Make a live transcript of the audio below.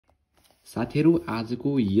साथीहरु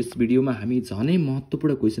आजको यस भिडियोमा हामी झनै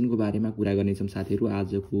महत्त्वपूर्ण क्वेशनको बारेमा कुरा गर्नेछौं। साथीहरु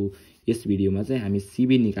आजको यस भिडियोमा चाहिँ हामी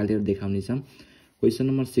सीबी निकालेर देखाउने छौं। क्वेशन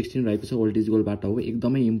नम्बर 16 रहेको छ वोल्टेज गोलबाट हो।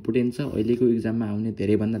 एकदमै इम्पोर्टेन्ट छ। अहिलेको एक्जाममा आउने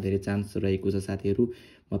धेरै भन्दा धेरै चान्स रहेको छ साथीहरु।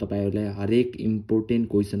 म तपाईहरुलाई हरेक इम्पोर्टेन्ट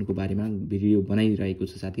क्वेशनको बारेमा भिडियो बनाइरहेको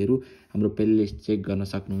छु साथीहरु। हाम्रो प्लेलिस्ट चेक गर्न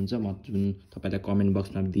सक्नुहुन्छ। म जुन तपाईलाई कमेन्ट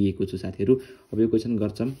बक्समा दिएको छु साथीहरु। अब यो क्वेशन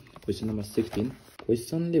गर्छौं। क्वेशन नम्बर 16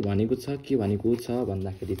 क्वेशनले भनेको छ के भनेको छ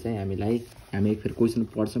भन्दाखेरि चाहिँ हामी फेरि क्वेशन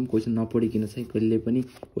पढ्छौं। क्वेशन नपढिकिन चाहिँ कहिले पनि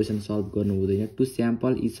क्वेशन सल्भ गर्नु हुँदैन। To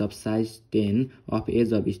sample each of size 10 of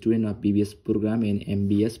age of student of BBS programme and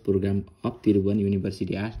MBS programme of Tribhuvan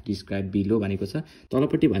university as describe below भनेको छ।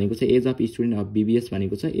 तलपट्टि भनेको छ age of student of BBS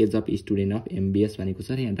भनेको छ, age of student of MBS भनेको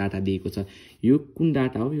छ र यहाँ डाटा दिएको छ। यो कुन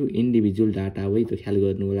डाटा हो? यो इन्डिभिजुअल डाटा हो है, त ख्याल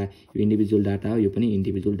गर्नु होला। यो इन्डिभिजुअल डाटा हो, यो पनि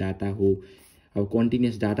इन्डिभिजुअल डाटा हो। अब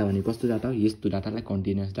कन्टिन्युअस डाटा भने कस्तो डाटा हो? यस्तो डाटालाई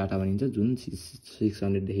कन्टिन्युअस डाटा भनिन्छ, जुन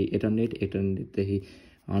 600 देखि 800 800 देखि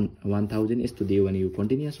 1000 यस्तो दियो भने यो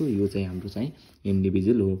कन्टिन्युअस हो। यो चाहिँ हाम्रो चाहिँ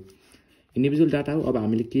इन्डिभिजुअल हो, इन्डिभिजुअल डाटा हो। अब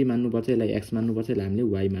हामीले के मान्नुपर्छ? यसलाई एक्स मान्नुपर्छ, यसलाई हामीले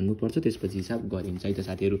वाइ मान्नुपर्छ, त्यसपछि हिसाब गरिन्छ है त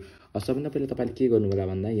साथीहरु। अब सबभन्दा पहिला तपाईले के गर्नु होला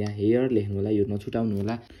भन्दा यहाँ हेयर लेख्नु होला, यो नछुटाउनु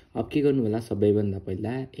होला। अब के गर्नु होला? सबैभन्दा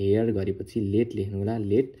पहिला हेयर गरेपछि लेट लेख्नु होला,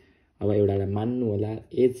 लेट। अब एउटालाई मान्नु होला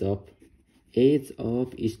age of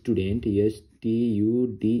student,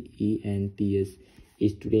 STUDENTS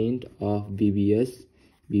student of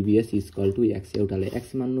BBS equal to x. एउटालाई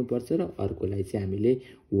एक्स मान्नुपर्छ र अर्कोलाई चाहिँ हामीले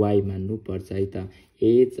वाइ मान्नुपर्छ है त।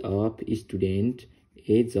 Age of students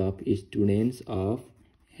of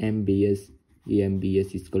MBS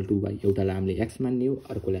equal to why. एउटालाई हामीले एक्स मान्ने हो,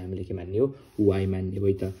 अर्कोलाई हामीले के मान्ने हो? वाइ मान्ने हो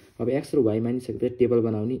है त। अब एक्स र वाइ मानिसकेपछि टेबल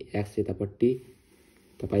बनाउने। एक्स यतापट्टि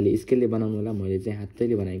तपाईले स्केलले बनाउनु होला, मैले चाहिँ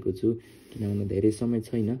हातैले बनाएको छु किनभने धेरै समय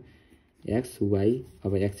छैन। X why.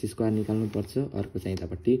 अब एक्स स्क्वायर निकाल्नु पर्छ, अर्को चाहिँ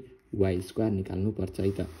यतापट्टि वाइ स्क्वायर निकाल्नु पर्छ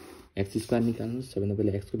है त। X square निकाल्नुस्। सबभन्दा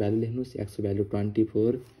पहिला एक्स को भ्यालु लेख्नुस्। एक्स को भ्यालु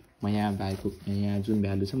 24। म यहाँ जुन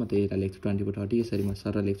भ्यालु छ म त यता लेख्छु 24 30। यसरी म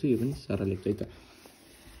सरल लेख्छु, यो पनि सरल लेख्छु है त।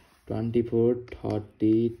 24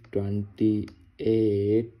 30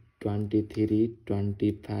 28 23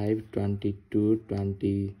 25 22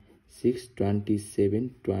 26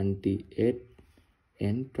 27 28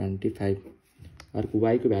 एन्ड 25। अर्को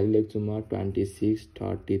वाइ को भ्यालु लेख्छु म 26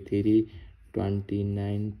 33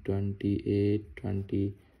 29 28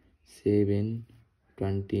 27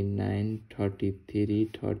 29 33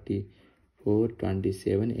 34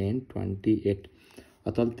 27 एन्ड 28।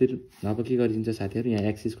 तलतिर अब के गरिन्छ साथीहरु? यहाँ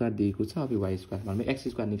एक्स स्क्वायर दिएको छ। अब वाइ स्क्वायर भन्नु एक्स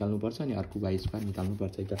स्क्वायर निकाल्नुपर्छ अनि अर्को वाइ स्क्वायर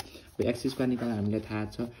निकाल्नुपर्छ है त। अब एक्स स्क्वायर निकाल्न हामीलाई थाहा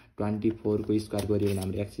छ 24 को स्क्वायर गरियो भने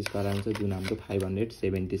हाम्रो एक्स स्क्वायर आउँछ, जुन हाम्रो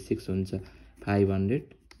 576 हुन्छ।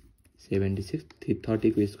 576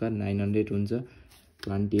 30 को स्क्वायर 900 हुन्छ।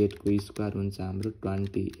 28 को स्क्वायर हुन्छ हाम्रो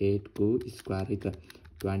 28 को स्क्वायर है त।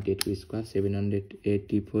 28 को स्क्वायर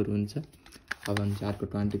 784 हुन्छ। अब हुन्छ अर्को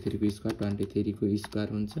 23 को स्क्वायर 23 को स्क्वायर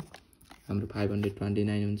हुन्छ हाम्रो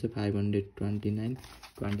 529 हुन्छ। 529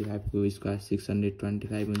 25 को स्क्वायर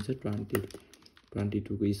 625 हुन्छ।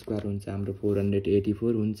 22 को स्क्वायर हुन्छ हाम्रो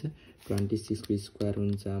 484 हुन्छ। 26 को स्क्वायर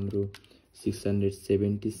हुन्छ हाम्रो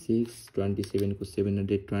 676। 27 को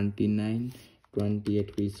 729।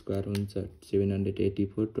 28 को स्क्वायर हुन्छ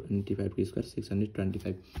 784। 25 को स्क्वायर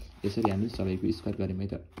 625। यसरी हामीले सबैको स्क्वायर गर्यौं है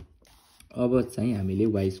त। अब चाहिँ हामीले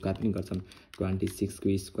वाइ स्क्वायर पनि गर्छौं। 26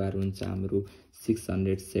 को स्क्वायर हुन्छ हाम्रो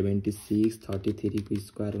 676। 33 को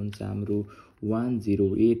स्क्वायर हुन्छ हाम्रो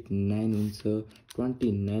 1089 हुन्छ।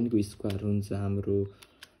 29 को स्क्वायर हुन्छ हाम्रो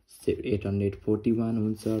 841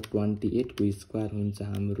 हुन्छ। 28 को स्क्वायर हुन्छ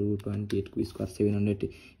हाम्रो 28 को स्क्वायर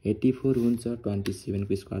 784 हुन्छ। 27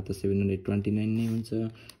 को स्क्वायर त 729 नै हुन्छ।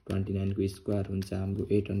 29 को स्क्वायर हुन्छ हाम्रो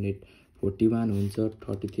 841 हुन्छ।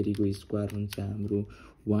 33 को स्क्वायर हुन्छ हाम्रो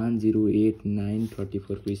 1089।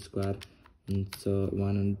 34 को स्क्वायर हुन्छ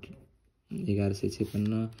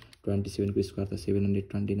 1156। 27 को स्क्वायर त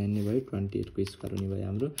 729 नै भयो। 28 को स्क्वायर हुने भयो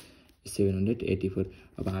हाम्रो 784।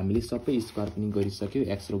 अब हामीले सबै स्क्वायर पनि गरिसक्यो।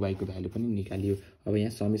 एक्स र वाइ को भ्यालु पनि निकालियो। अब यहाँ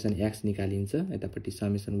समेसन एक्स निकालिन्छ, यतापट्टि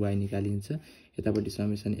समेसन वाइ निकालिन्छ, यतापट्टि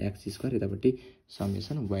समेसन एक्स स्क्वायर, यतापट्टि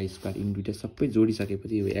समेसन वाइ स्क्वायर। यिनी दुईटा सबै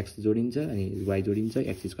जोडिसकेपछि यो एक्स जोडिन्छ अनि वाइ जोडिन्छ,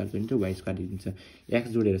 एक्स स्क्वायर जोडिन्छ, वाइ स्क्वायर जोडिन्छ।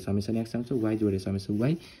 एक्स जोडेर समेसन एक्स आउँछ, वाइ जोडेर समेसन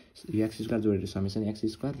वाइ, एक्स स्क्वायर जोडेर समेसन एक्स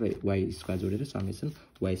स्क्वायर र वाइ स्क्वायर जोडेर समेसन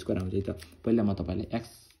वाइ स्क्वायर आउँछ है त। पहिला म तपाईलाई एक्स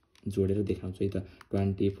जोडेर देखाउँछु है त।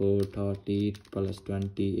 24 30 plus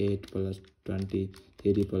 28 plus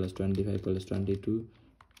 23 plus 25 plus 22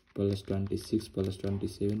 plus 26 plus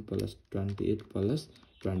 27 plus 28 plus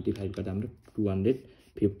 25 गर्दा हाम्रो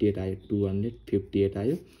 258 आयो। 258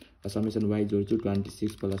 आयो। समेसन वाइ जोड्छु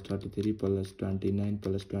 26 plus 33 plus 29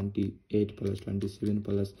 plus 28 plus 27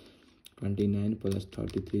 plus 29 plus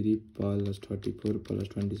 33 plus 34 plus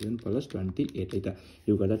 27 plus 28 है त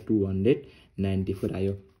यो गर्दा 294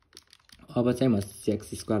 आयो। अब चाहिँ म एक्स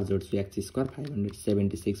स्क्वायर जोड्छु x square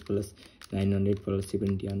 576 plus 900 plus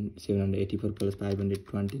 784 plus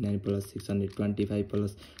 529 plus 625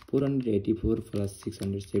 plus 484 plus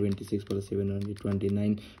 676 plus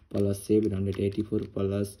 729 plus 784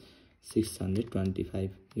 plus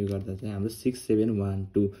 625 यो गर्दा चाहिँ हाम्रो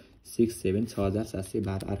 6712 67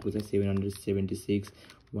 6712 अर्को चाहिँ 776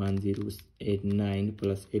 1089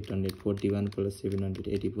 plus 841 plus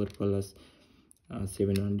 784 plus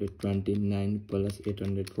 729 plus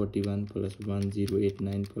 841 plus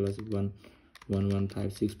 1089 plus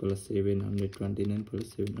 1156 plus 729 plus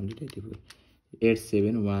 784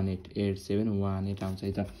 8718 आउँछ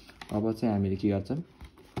है त। अब चाहिँ हामीले के गर्छौं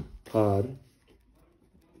फर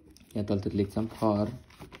यहाँ तलतिर लेख्छौं for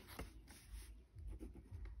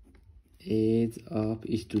age of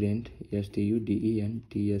student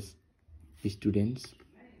STUDENTS students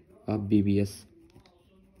of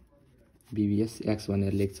BBS x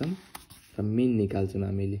भनेर लेख्छौं र मिन निकाल्छौं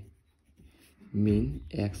हामीले मिन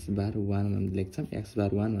x बार 1 भनेर लेख्छौं x बार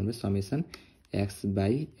 1 भनेको समेसन x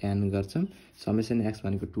बाइ n गर्छौं समेसन x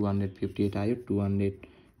भनेको 258 आयो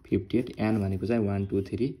 258 n भनेको चाहिँ 1 2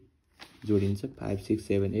 3 जोडिन्छ 5 6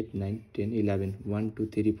 7 8 9 10 11 1 2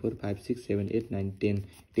 3 4 5 6 7 8 9 10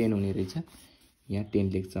 10 हुने रहेछ यहाँ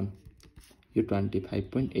 10 लेख्छौं यो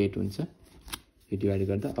 25.8 हुन्छ यो डिवाइड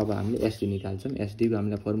गर्दा अब हामीले SD निकाल्छौं SD को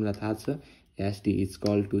हामीलाई फर्मुला थाहा छ SD इज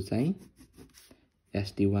इक्वल टु चाहिँ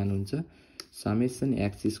SD1 हुन्छ summation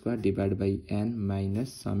x square divide by n minus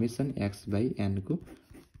summation x by n को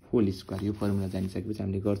होल स्क्वायर यो फर्मुला जानिसकेपछि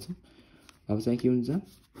हामीले गर्छौं। अब चाहिँ के हुन्छ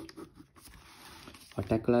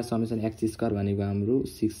अट्याकला समेसन x स्क्वायर भनेको हाम्रो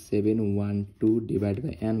 6712 डिवाइड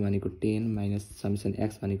बाइ n भनेको 10 माइनस समेसन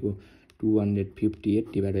x भनेको 258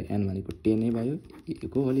 डिवाइड बाइ n भनेको 10 नै भयो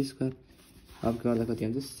यसको होल स्क्वायर। अब गर्दा कति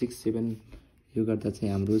आउँछ 67 यो गर्दा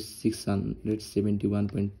चाहिँ हाम्रो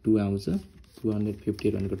 671.2 आउँछ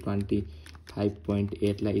 258 भनेको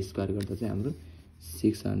 25.8 लाई स्क्वायर गर्दा चाहिँ हाम्रो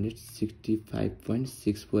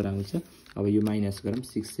 665.64 आउँछ। अब यो माइनस गरौँ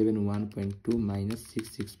 671.2 माइनस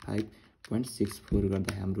 665.64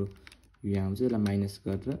 गर्दा हाम्रो यो आउँछ यसलाई माइनस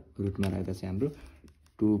गरेर रुटमा राख्दा चाहिँ हाम्रो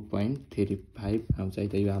 2.35 आउँछ है त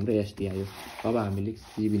यो हाम्रो SD आयो। अब हामीले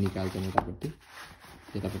CB निकाल्छौं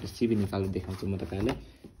यतापट्टि CB निकालेर देखाउँछु म तपाईहरुलाई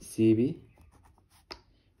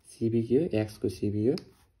CB के हो x को CB हो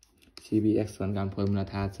CB x भनेको हाम्रो फर्मुला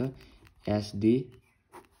थाहा छ SD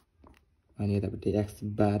अनि यतापट्टि x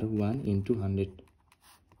बार 1 इन्टु 100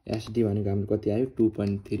 SD भनेको हाम्रो कति आयो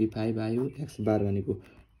 2.35 आयो x बार भनेको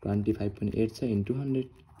 25.8 छ इन्टु 100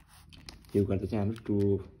 यो गर्दा चाहिँ हाम्रो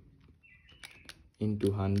 2 इन्टु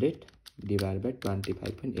 100 डिवाइड बाइ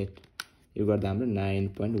 25.8 यो गर्दा हाम्रो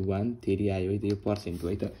 9.13 आयो है त यो पर्सेन्ट हो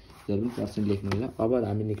है त जहिले पनि पर्सेन्ट लेख्नु होला। अब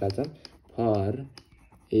हामी निकाल्छौं फर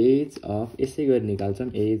एज अफ यसै गरी निकाल्छौं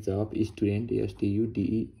age of student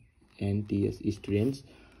STUDENTS students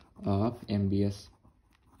of MBS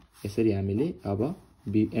यसरी हामीले अब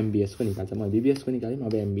MBS को निकाल्छौं म BBS को निकाल्यौं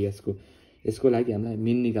अब MBS को यसको लागि हामीलाई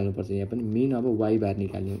मिन निकाल्नु पर्छ यहाँ पनि मिन अब y बार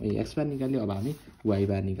निकाल्यौं x बार निकाल्यौं अब हामी y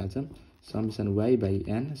bar निकाल्छौं summation y by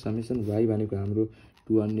n summation y भनेको हाम्रो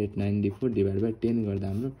 294 डिवाइड बाइ 10 गर्दा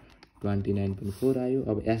हाम्रो 29.4 आयो।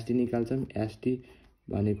 अब SD निकाल्छौं SD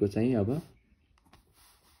भनेको चाहिँ अब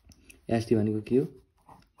SD भनेको के हो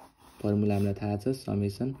फर्मुला हामीलाई थाहा छ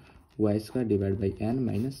summation y square divide by n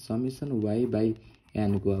minus summation y by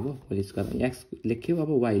n को अब होल स्क्वायर x लेख्यो अब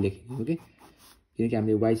y लेख्यो हो के किनकि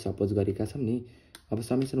हामीले y सपोज गरेका छौं नि। अब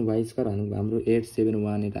समेसन y स्क्वायर भनेको हाम्रो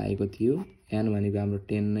 8718 आएको थियो n भनेको हाम्रो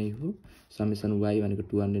 10 नै हो समेसन y भनेको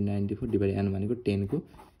 294 डिवाइड n भनेको 10 को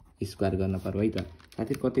स्क्वायर गर्न पर्यो है त।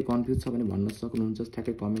 साथै कतै कन्फ्युज छ भने भन्न सक्नुहुन्छ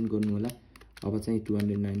ठ्याक्कै कमेन्ट गर्नु होला। अब चाहिँ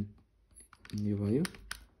 209 यो भयो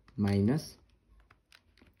माइनस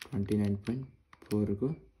 29.4 को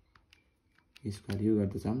स्क्वायर यो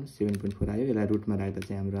गर्दा चाहिँ हाम्रो 7.4 आयो यसलाई रुटमा राख्दा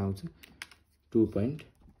चाहिँ हाम्रो आउँछ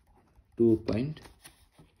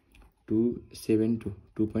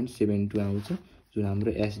 2.72 आउँछ जुन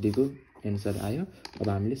हाम्रो SD को एन्सर आयो। अब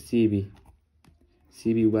हामीले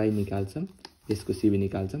CBY निकाल्छौं यसको CB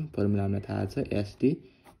निकाल्छौं फर्मुला हामीलाई थाहा छ SD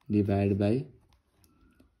divide by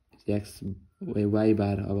x y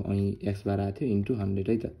बार अब અહીં x बार आथ्यो इन्टु 100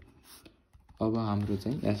 है त। अब हाम्रो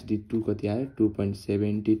चाहिँ SD2 कति आयो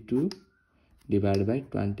 2.72 डिवाइड बाइ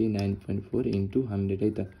 29.4 इन्टु 100 है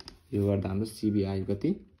त यो गर्दा हाम्रो CB आयो कति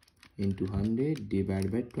इन्टु 100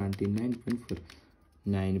 डिवाइड बाइ 29.4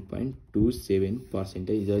 9.27%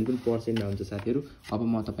 है जहिले पनि पर्सेन्ट आउँछ साथीहरु। अब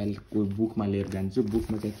म तपाईहरुको बुकमा लिएर जान्छु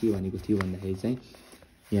बुकमा चाहिँ के भनेको थियो भन्दाखेरि चाहिँ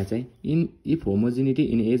यहाँ चाहिँ if homogeneity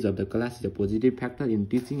in age of the class is a positive factor in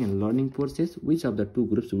teaching and learning process which of the two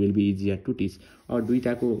groups will be easier to teach. अब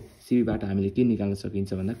दुईटाको सिबीबाट हामीले के निकाल्न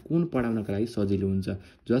सकिन्छ भन्दा कुन पढाउनका लागि सजिलो हुन्छ,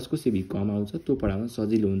 जसको सिबी कम आउँछ त्यो पढाउन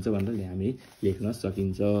सजिलो हुन्छ भनेर हामी लेख्न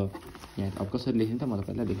सकिन्छ। यहाँ अब कसरी लेख्ने त मलाई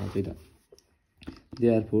पहिला देखाउँछु है त।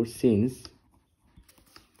 देयरफोर सिन्स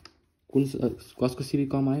कसको सिबी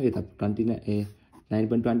कम आयो, यता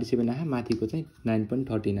 9.27 आयो, माथिको चाहिँ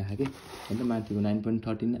 9.13 आयो कि, अन्त माथिको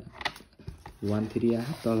 9.13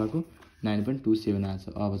 आयो, तलको 9.27 आएको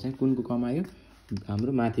छ। अब चाहिँ कुनको कम आयो,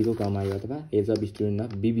 हाम्रो माथिको कम आयो अथवा age of student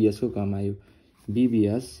of BBS को कम आयो।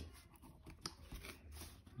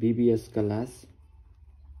 BBS class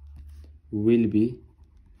will be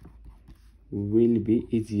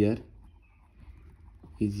easier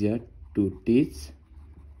to teach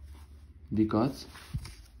because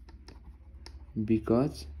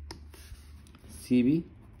CB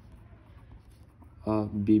of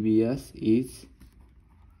BBS is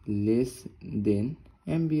less than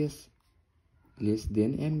MBS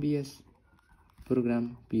programme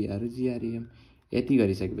PRGREM। यति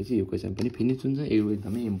गरिसकेपछि यो क्वेसन पनि फिनिस हुन्छ। यो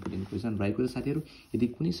एकदमै इम्पोर्टेन्ट क्वेसन रहेको छ साथीहरू। यदि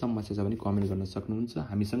कुनै समस्या छ भने कमेन्ट गर्न सक्नुहुन्छ।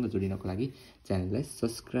 हामीसँग जोडिनको लागि च्यानललाई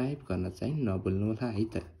सब्स्क्राइब गर्न चाहिँ नभुल्नुहोला है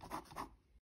त।